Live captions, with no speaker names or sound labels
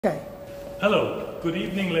Okay. Hello, good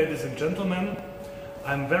evening ladies and gentlemen.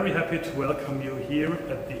 I'm very happy to welcome you here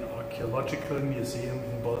at the Archaeological Museum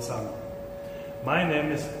in Bolzano. My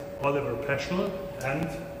name is Oliver Peschel and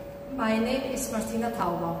My name is Martina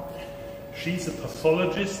Tauber. She's a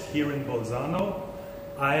pathologist here in Bolzano.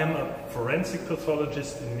 I am a forensic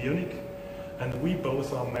pathologist in Munich, and we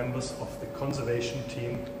both are members of the conservation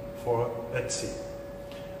team for ÖTZI.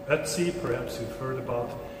 ÖTZI, perhaps you've heard about,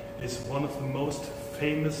 is one of the most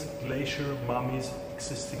famous glacier mummies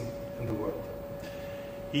existing in the world.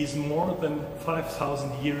 He's more than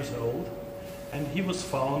 5,000 years old, and he was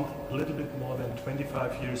found a little bit more than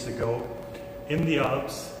 25 years ago in the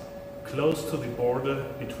Alps, close to the border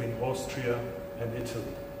between Austria and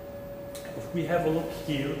Italy. If we have a look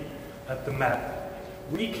here at the map,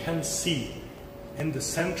 we can see in the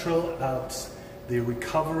Central Alps the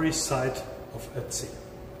recovery site of Ötzi.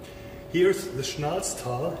 Here's the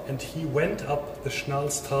Schnalztal, and he went up the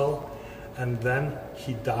Schnalztal and then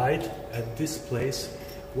he died at this place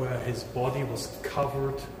where his body was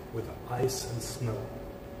covered with ice and snow.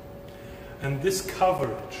 And this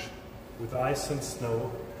coverage with ice and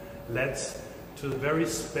snow led to a very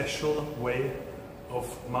special way of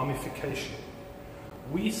mummification.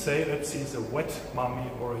 We say Ötzi is a wet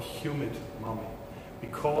mummy or a humid mummy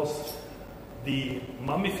because the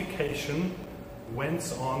mummification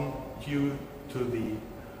went on due to the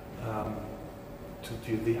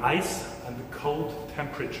ice and the cold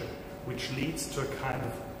temperature, which leads to a kind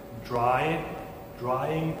of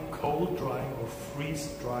cold drying or freeze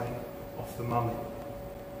drying of the mummy.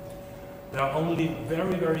 There are only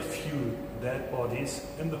very, very few dead bodies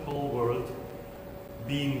in the whole world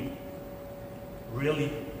being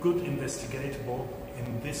really good investigatable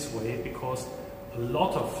in this way, because a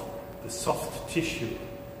lot of the soft tissue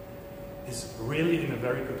is really in a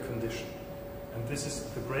very good condition. And this is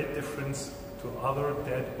the great difference to other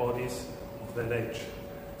dead bodies of that age.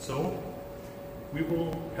 So, we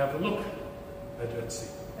will have a look at Ötzi,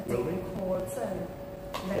 will we? Cold cell.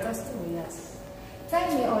 Let us do, yes. Tell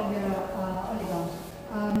me, Oliver,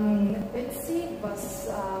 Ötzi was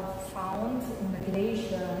found in the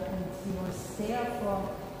glacier and he was there for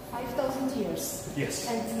 5,000 years. Yes.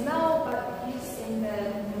 And now he's in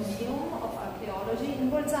the Museum of Archaeology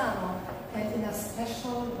in Bolzano and in a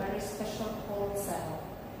very special cold cell.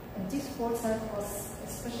 And this cold cell was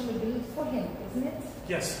especially built for him, isn't it?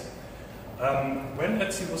 Yes. When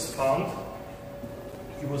Ötzi was found,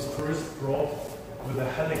 he was first brought with a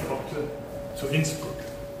helicopter to Innsbruck.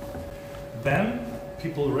 Then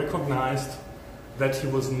people recognized that he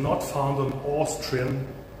was not found on Austrian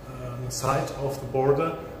side of the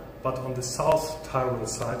border, but on the South Tyrol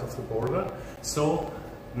side of the border. So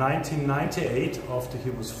 1998, after he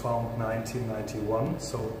was found 1991,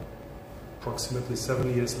 so approximately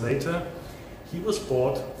 7 years later, he was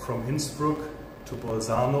brought from Innsbruck to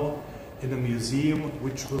Bolzano in a museum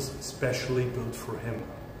which was specially built for him.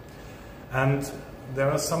 And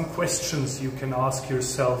there are some questions you can ask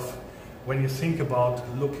yourself when you think about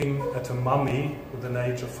looking at a mummy with an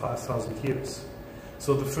age of 5,000 years.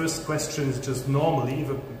 So the first question is just, normally if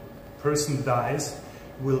a person dies,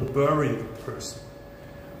 we'll bury the person.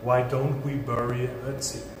 Why don't we bury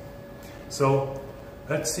Ötzi? So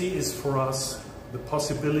Ötzi is for us the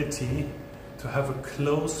possibility to have a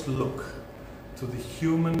close look to the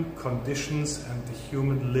human conditions and the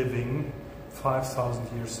human living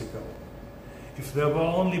 5,000 years ago. If there were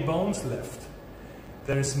only bones left,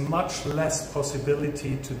 there is much less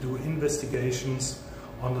possibility to do investigations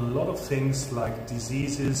on a lot of things like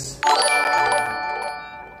diseases,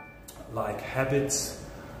 like habits,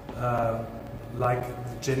 like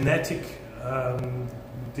genetic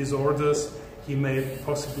disorders he may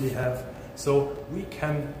possibly have. So we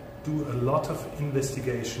can do a lot of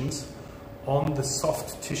investigations on the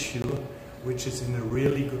soft tissue, which is in a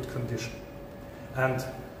really good condition. And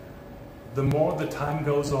the more the time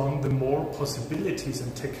goes on, the more possibilities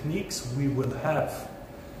and techniques we will have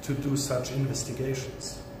to do such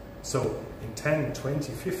investigations. So in 10,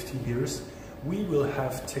 20, 50 years, we will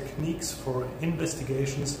have techniques for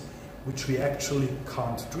investigations which we actually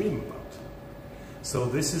can't dream about. So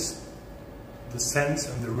this is the sense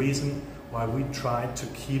and the reason why we try to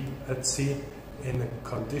keep Ötzi in a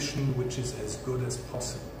condition which is as good as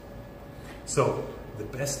possible. So the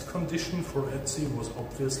best condition for Ötzi was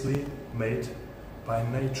obviously made by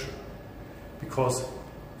nature, because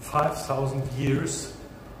 5,000 years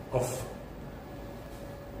of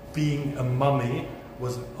being a mummy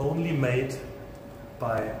was only made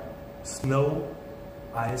by snow,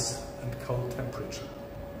 ice and cold temperature.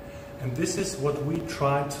 And this is what we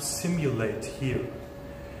try to simulate here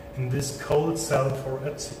in this cold cell for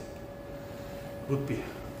Ötzi. Would be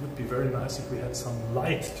would be very nice if we had some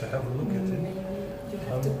light to have a look at it. Maybe you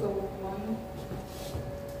have to go one.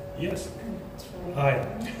 Yes. Hi.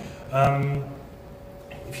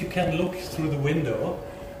 If you can look through the window,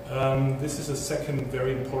 this is a second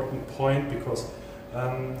very important point, because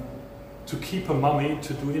to keep a mummy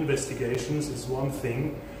to do investigations is one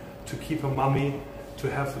thing. To keep a mummy to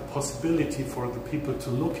have the possibility for the people to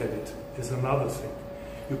look at it is another thing.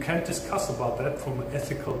 You can't discuss about that from an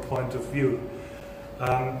ethical point of view.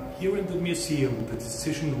 Here in the museum, the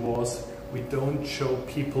decision was we don't show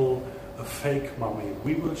people a fake mummy.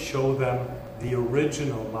 We will show them the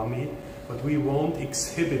original mummy, but we won't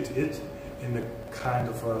exhibit it in a kind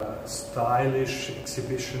of a stylish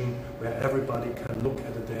exhibition where everybody can look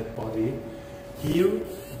at a dead body. Here,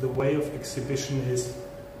 the way of exhibition is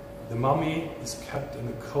the mummy is kept in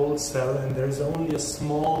a cold cell, and there is only a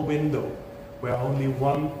small window where only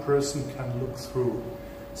one person can look through.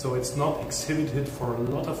 So it's not exhibited for a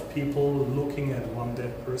lot of people looking at one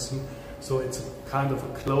dead person. So it's a kind of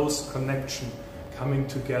a close connection coming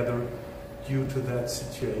together due to that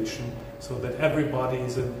situation, so that everybody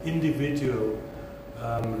is an individual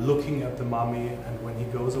looking at the mummy, and when he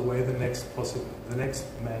goes away, the next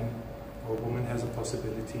man or woman has a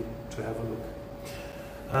possibility to have a look.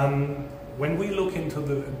 When we look into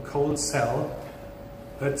the cold cell,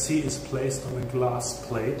 Ötzi is placed on a glass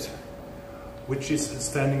plate, which is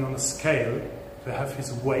standing on a scale to have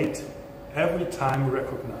his weight every time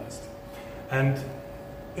recognized. And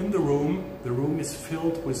in the room is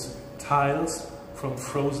filled with tiles from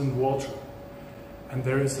frozen water. And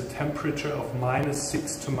there is a temperature of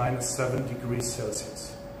 -6 to -7 degrees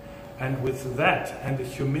Celsius. And with that and a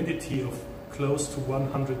humidity of close to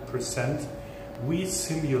 100%, we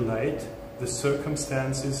simulate the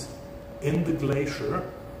circumstances in the glacier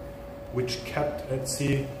which kept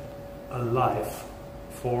Ötzi alive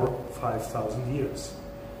for 5,000 years.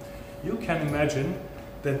 You can imagine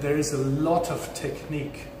that there is a lot of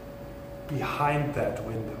technique behind that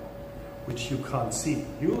window, which you can't see.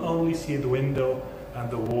 You only see the window and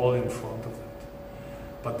the wall in front of it.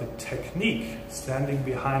 But the technique standing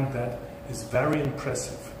behind that is very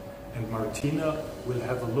impressive. And Martina will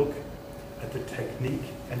have a look at the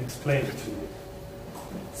technique and explain it to you.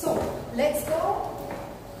 So, let's go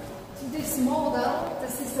to this model.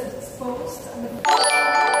 This is exposed on the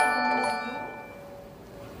museum.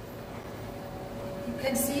 You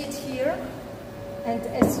can see it here, and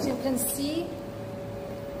as you can see,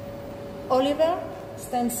 Oliver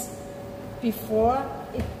stands before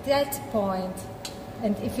at that point.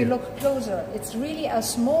 And if you look closer, it's really a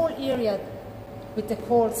small area with the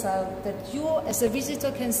cold cell that you as a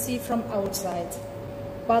visitor can see from outside.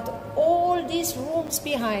 But all these rooms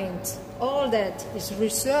behind, all that is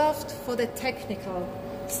reserved for the technical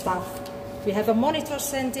stuff. We have a monitor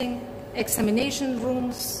setting, examination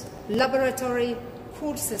rooms, laboratory,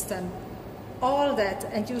 cool system, all that.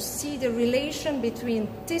 And you see the relation between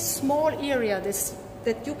this small area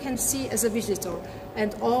that you can see as a visitor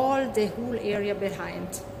and all the whole area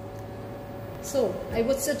behind. So I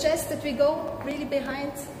would suggest that we go really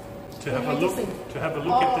behind to have a look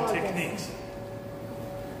at the techniques.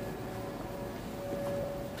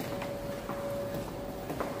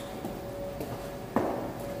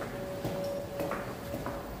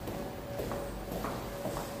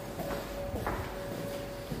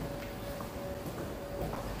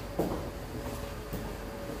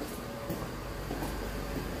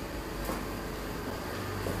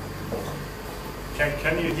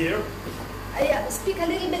 Can you hear? Yeah, speak a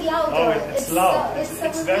little bit louder. Oh, it's loud.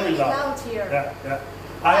 It's very really loud here. Yeah, yeah.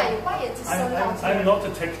 Why it is so loud here? I'm not a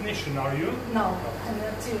technician, are you? No, I'm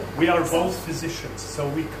not too. We are both physicians, so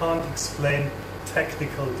we can't explain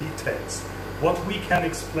technical details. What we can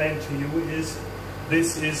explain to you is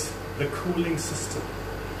this is the cooling system.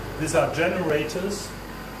 These are generators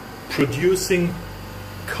producing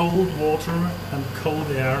cold water and cold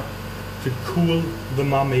air to cool the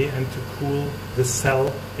mummy and to cool the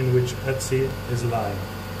cell in which Ötzi is lying.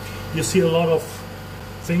 You see a lot of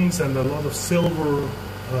things and a lot of silver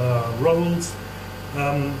rolls.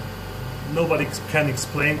 Nobody can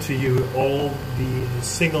explain to you all the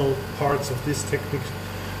single parts of this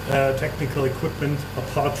technical equipment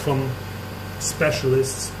apart from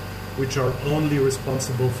specialists which are only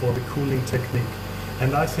responsible for the cooling technique.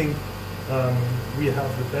 And I think we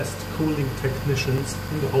have the best cooling technicians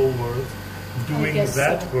in the whole world doing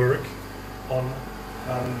that work on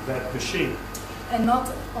that machine. And not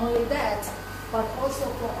only that, but also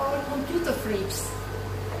for all computer freaks.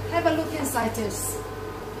 Have a look inside this.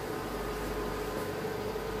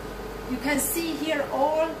 You can see here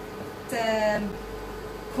all the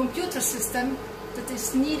computer system that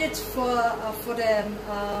is needed for the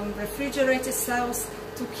refrigerated cells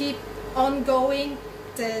to keep ongoing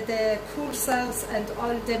the cool cells and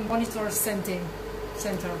all the monitor center.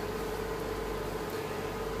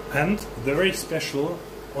 And very special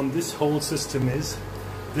on this whole system is,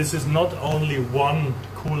 this is not only one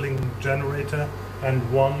cooling generator and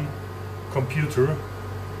one computer,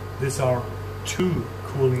 these are two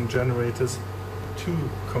cooling generators, two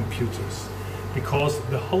computers, because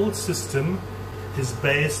the whole system is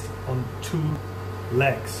based on two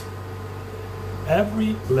legs.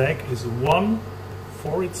 Every leg is one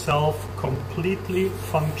for itself completely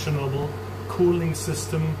functional cooling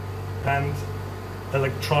system and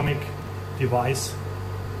electronic device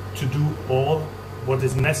to do all what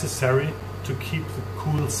is necessary to keep the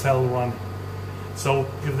cool cell running. So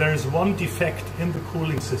if there is one defect in the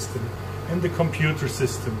cooling system, in the computer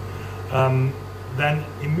system, then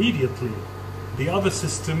immediately the other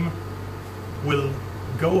system will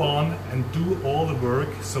go on and do all the work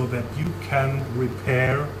so that you can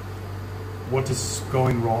repair what is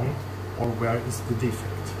going wrong or where is the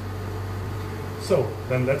defect. So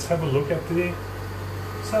then let's have a look at the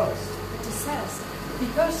cells. The cells,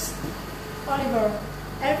 because Oliver,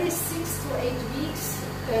 every 6 to 8 weeks,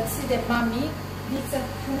 Ötzi the mummy needs a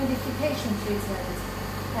humidification treatment.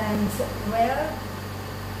 And where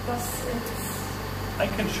does it? I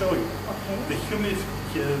can show you. Okay.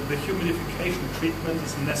 The humidification treatment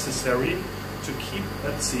is necessary to keep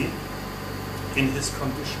Ötzi in his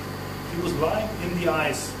condition. He was lying in the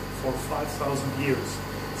ice for 5,000 years.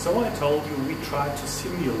 So I told you we tried to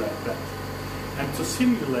simulate that. And to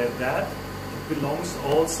simulate that, it belongs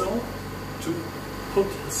also to put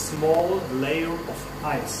a small layer of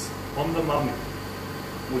ice on the mummy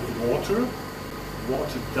with water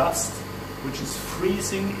dust, which is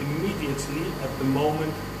freezing immediately at the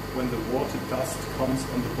moment when the water dust comes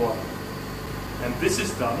on the body. And this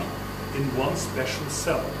is done in one special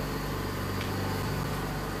cell.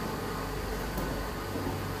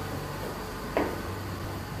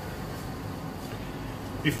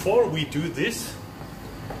 Before we do this,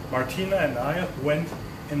 Martina and I went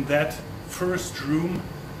in that first room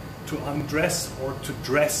to undress or to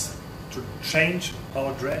dress, to change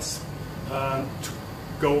our dress, to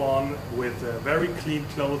go on with very clean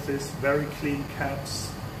clothes, very clean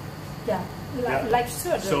caps. Yeah, like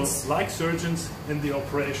surgeons. So, like surgeons in the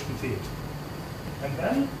operation theater. And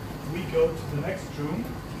then we go to the next room.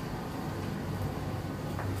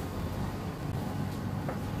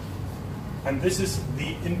 And this is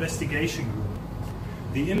the investigation room.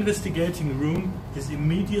 The investigating room is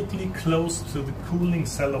immediately close to the cooling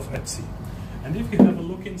cell of Ötzi. And if you have a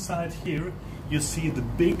look inside here, you see the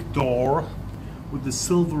big door with the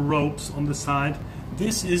silver ropes on the side.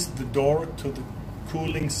 This is the door to the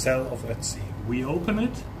cooling cell of Ötzi. We open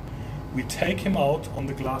it, we take him out on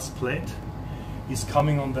the glass plate. He's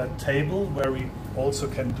coming on that table where we also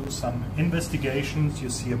can do some investigations. You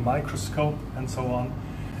see a microscope and so on.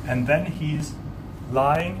 And then he's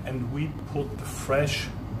lying and we put the fresh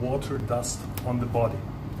water dust on the body.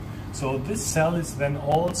 So this cell is then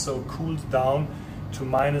also cooled down to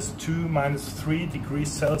 -2, -3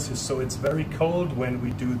 degrees Celsius. So it's very cold when we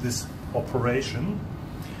do this operation.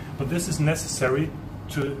 But this is necessary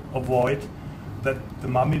to avoid that the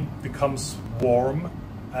mummy becomes warm,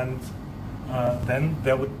 and then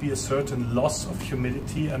there would be a certain loss of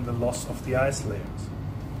humidity and the loss of the ice layers.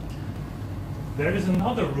 There is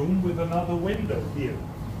another room with another window here.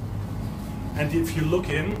 And if you look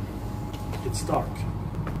in, it's dark.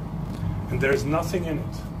 And there's nothing in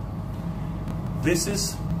it. This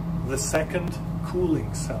is the second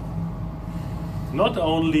cooling cell. Not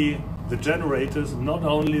only the generators, not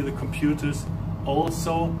only the computers,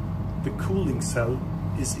 also the cooling cell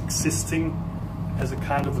is existing as a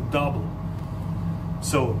kind of a double.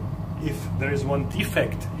 So if there is one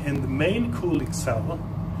defect in the main cooling cell,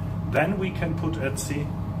 then we can put Ötzi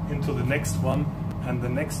into the next one, and the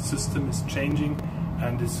next system is changing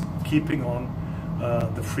and is keeping on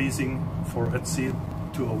the freezing for Ötzi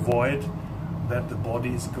to avoid that the body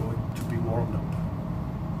is going to be warmed up.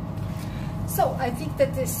 So I think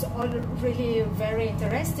that is all really very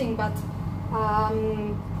interesting, but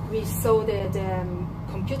we saw the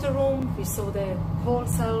computer room, we saw the cold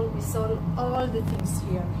cell, we saw all the things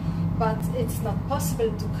here. But it's not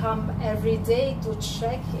possible to come every day to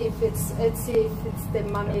check if it's Ötzi, if it's the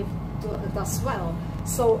mummy does well.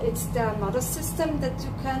 So it's there another system that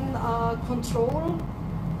you can control?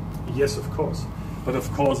 Yes, of course. But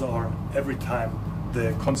of course, every time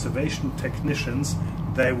the conservation technicians,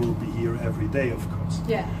 they will be here every day, of course.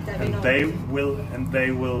 Yeah, and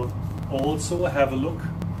they will also have a look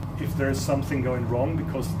if there is something going wrong,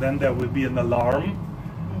 because then there will be an alarm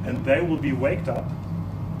and they will be waked up,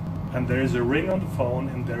 and there is a ring on the phone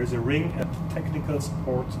and there is a ring at technical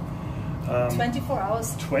support. 24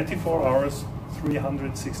 hours. 24 hours,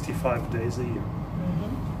 365 days a year.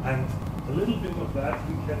 And a little bit of that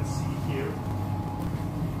you can see here.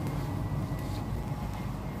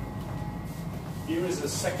 Here is a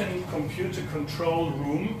second computer control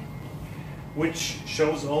room, which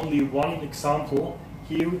shows only one example.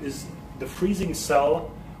 Here is the freezing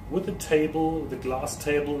cell with the table, the glass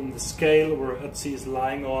table and the scale where Ötzi is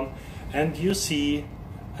lying on. And you see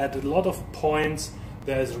at a lot of points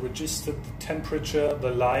there is registered the temperature,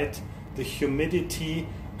 the light, the humidity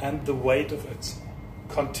and the weight of Ötzi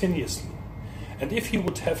continuously. And if he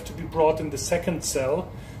would have to be brought in the second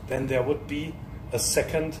cell, then there would be a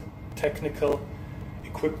second technical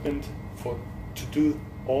equipment to do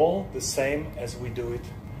all the same as we do it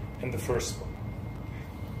in the first one.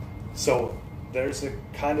 So there's a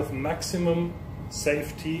kind of maximum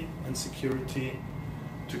safety and security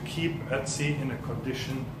to keep Ötzi in a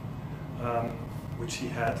condition which he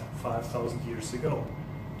had 5,000 years ago,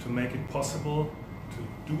 to make it possible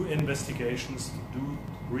to do investigations, to do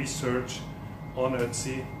research on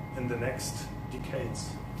Ötzi in the next decades,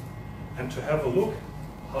 and to have a look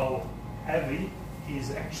how heavy he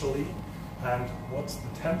is actually and what's the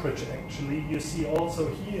temperature actually. You see also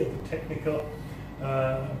here the technical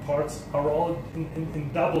parts are all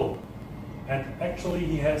in double, and actually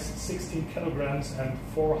he has 16 kilograms and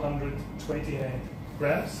 428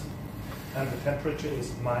 grams, and the temperature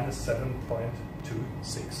is minus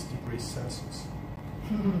 7.26 degrees Celsius.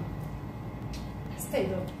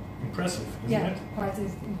 Stable. Impressive, isn't it? Yeah, quite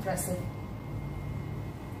impressive.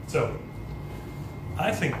 So,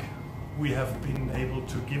 I think we have been able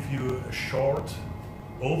to give you a short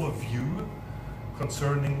overview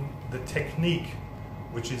concerning the technique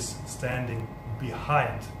which is standing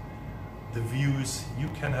behind the views you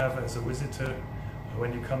can have as a visitor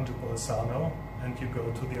when you come to Bolzano and you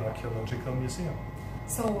go to the Archaeological Museum.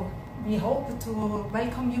 So we hope to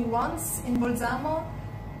welcome you once in Bolzano,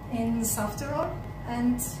 in South Tyrol,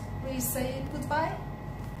 and we say goodbye.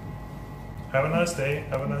 Have a nice day,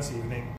 have a nice evening.